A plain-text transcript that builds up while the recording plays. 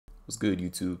What's good,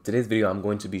 YouTube? Today's video, I'm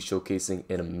going to be showcasing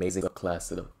an amazing class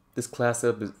setup. This class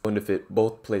setup is going to fit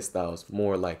both playstyles,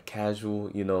 more like casual,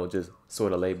 you know, just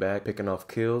sort of laid back, picking off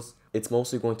kills. It's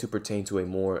mostly going to pertain to a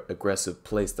more aggressive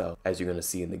playstyle, as you're going to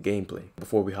see in the gameplay.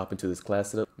 Before we hop into this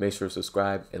class setup, make sure to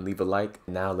subscribe and leave a like.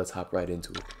 Now let's hop right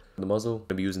into it. For the muzzle, I'm going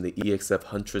to be using the EXF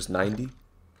Huntress 90.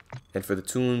 And for the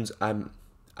tunes, I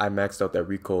maxed out that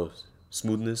recoil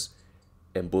smoothness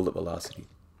and bullet velocity.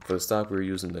 For the stock, we're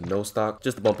using the no stock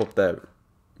just to bump up that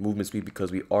movement speed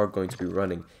because we are going to be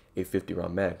running a 50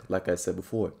 round mag, like I said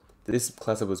before. This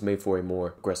class up was made for a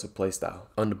more aggressive playstyle.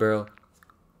 Underbarrel,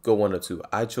 go 1 or 2.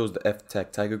 I chose the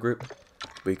F-Tac Tiger Grip,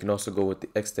 but you can also go with the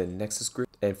Extend Nexus Grip.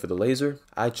 And for the laser,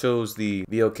 I chose the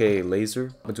VLK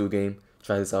laser. Into a game,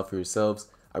 try this out for yourselves.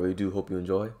 I really do hope you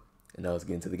enjoy. And now let's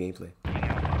get into the gameplay.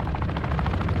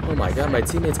 Oh my god, my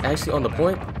teammates actually on the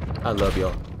point? I love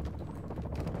y'all.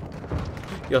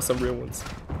 Y'all some real ones.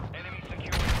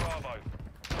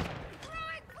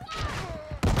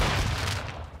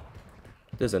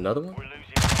 There's another one?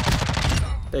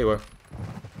 There you are.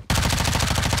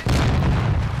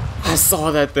 I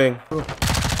saw that thing.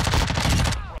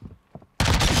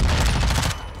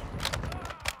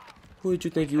 Who did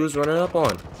you think you was running up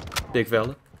on, big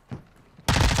fella?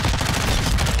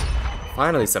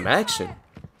 Finally, some action.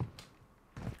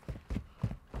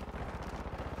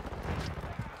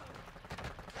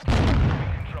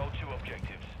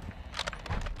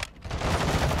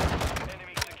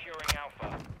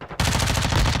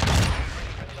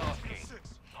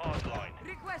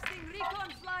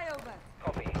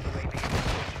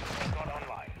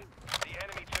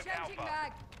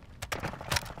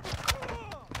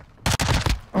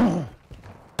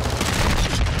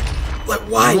 Like,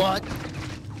 why? What?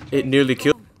 It nearly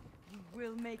killed.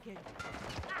 We'll make it.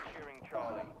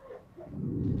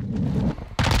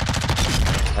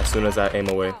 As soon as I aim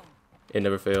away, it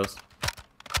never fails.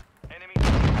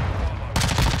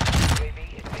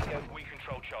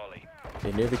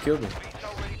 It nearly killed me.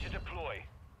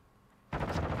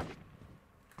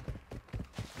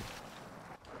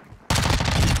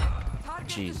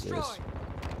 Jesus.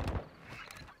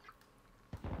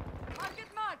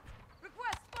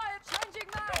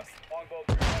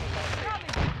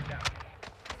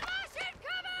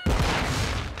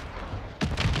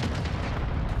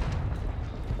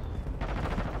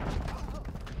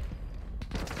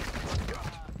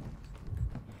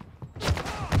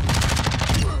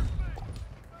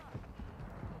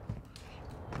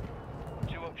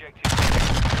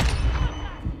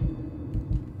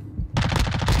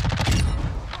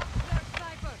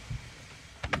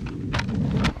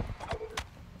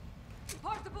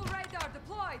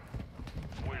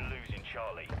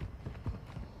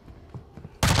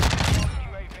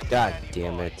 God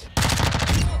damn it.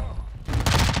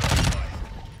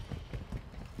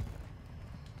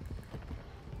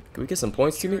 Can we get some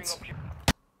points, teammates?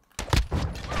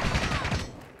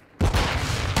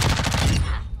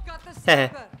 Heh.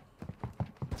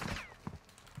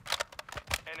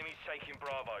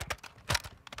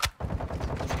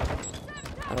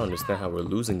 I don't understand how we're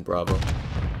losing Bravo.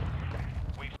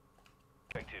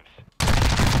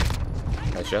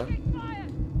 Nice shot.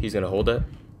 He's gonna hold that.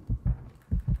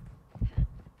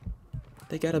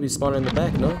 They gotta be spawning in the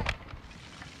back, no?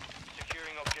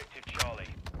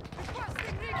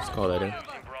 Just call that in.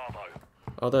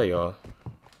 Oh, there you are.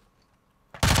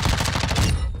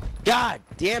 God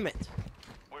damn it!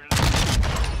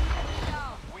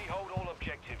 We hold all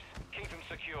objectives. Keep them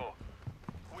secure.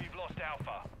 We've lost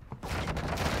Alpha.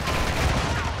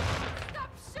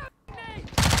 Stop shooting me!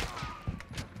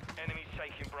 Enemies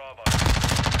taking Bravo.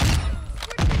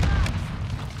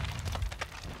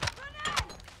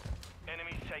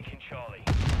 Enemies taking Charlie.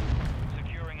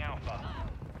 Securing Alpha.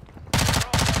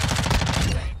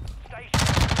 Stay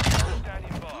strong.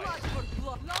 Standing by.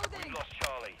 We've lost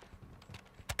Charlie.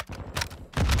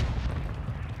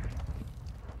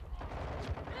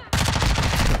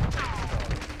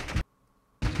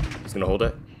 He's gonna hold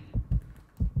it.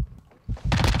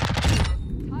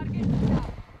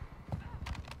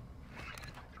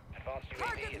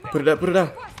 Put it up, put it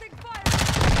down.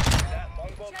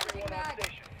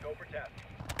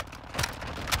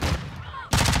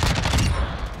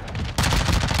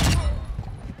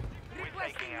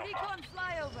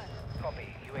 Copy.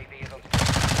 UAV is on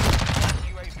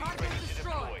UAV ready to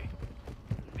deploy.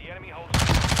 The enemy holds.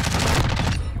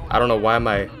 I don't know why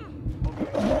my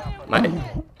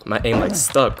aim like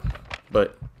stuck,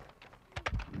 but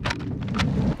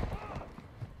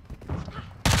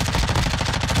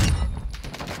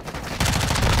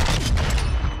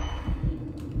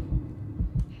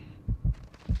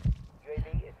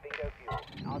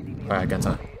alright, I got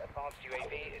time.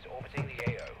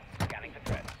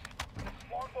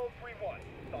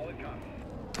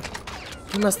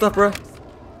 Give me my stuff, bro.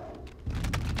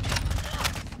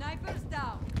 Snipers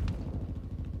down.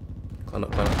 Climb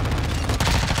up, climb up.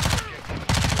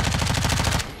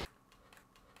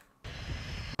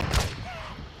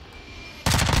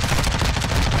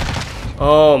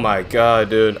 Oh my god,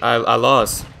 dude. I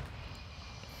lost.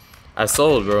 I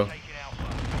sold, bro.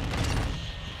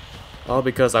 All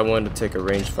because I wanted to take a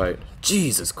range fight.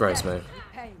 Jesus Christ, man.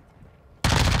 Paid.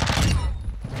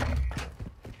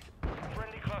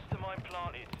 Friendly cluster mine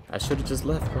planted. I should have just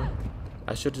left, bro.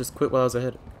 I should have just quit while I was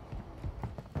ahead.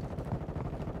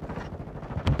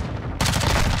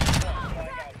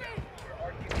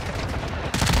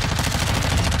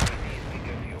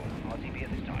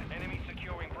 Enemy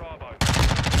securing Bravo.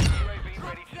 UAV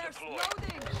ready to There's deploy.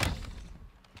 loading.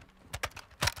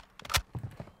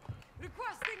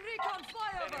 Requesting recon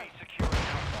flyover. Enemy securing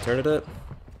Alpha. Turn it up.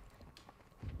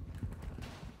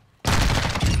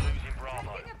 Losing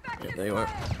Bravo. Taking effective Yeah, there you are.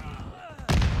 fire.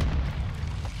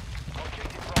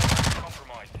 Objective Bravo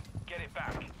compromised. Get it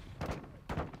back.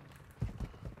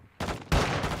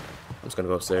 I'm just gonna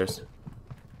go upstairs.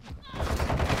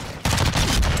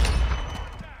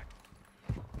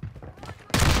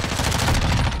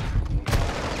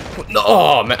 No,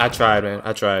 oh, man, I tried, man.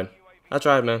 I tried,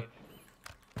 man.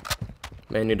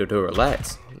 Man needed to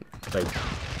relax. Like,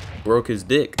 broke his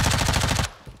dick.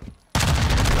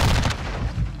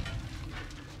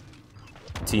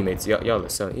 Teammates, y'all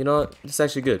listen. You know what? This is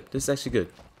actually good. This is actually good.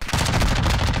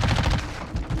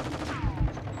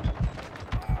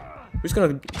 We just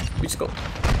gonna.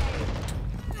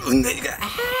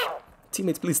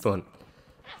 Teammates, please don't.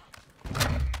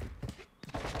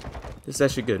 This is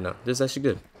actually good now. This is actually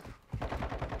good.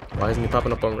 Why isn't he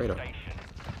popping up on radar?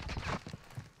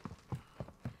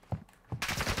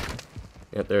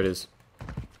 Yep, there it is.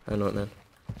 I know it, man.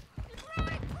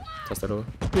 Toss that over.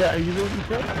 Yeah, are you looking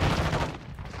for?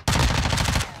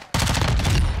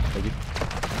 Thank you.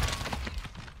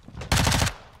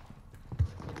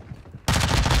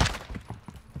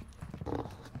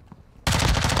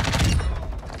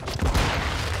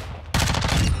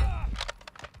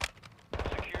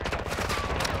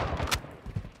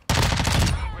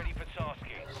 Ready for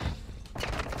tasking.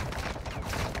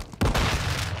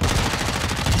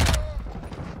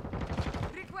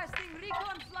 Requesting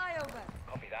recon flyover.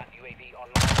 Copy that. UAV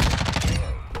online.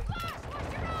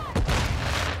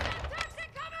 Taxi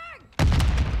coming!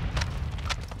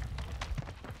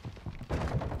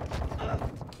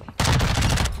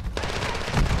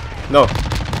 No.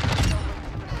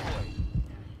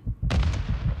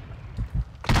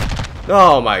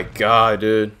 Oh my god,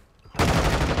 dude.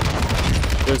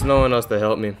 There's no one else to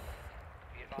help me.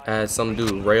 I had some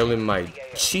dude railing my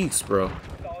cheeks, bro.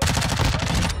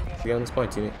 Be on this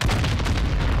point, teammate.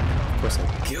 Of course I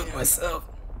killed myself.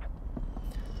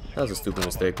 That was a stupid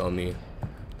mistake on me.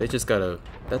 They just gotta...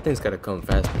 That thing's gotta come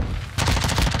faster.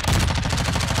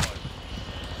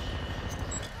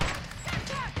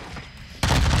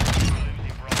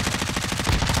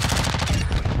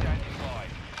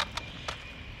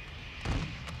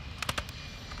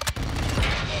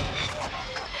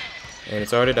 And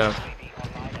it's already down.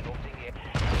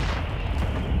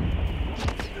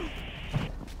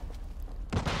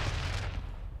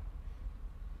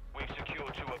 We've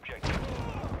secured 2 objectives.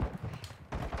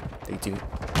 Thank you.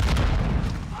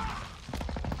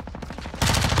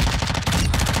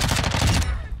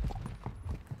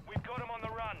 We've got 'em on the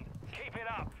run. Keep it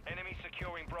up. Enemy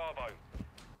securing Bravo.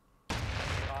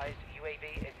 Advised,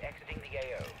 UAV is exiting the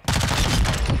AO.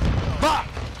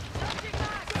 Taking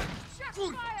back. Shots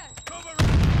fired.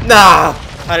 Nah!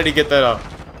 How did he get that out?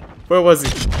 Where was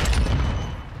he?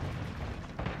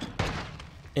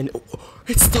 And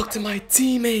it stuck to my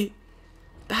teammate.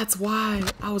 That's why.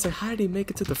 I was like, how did he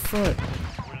make it to the front?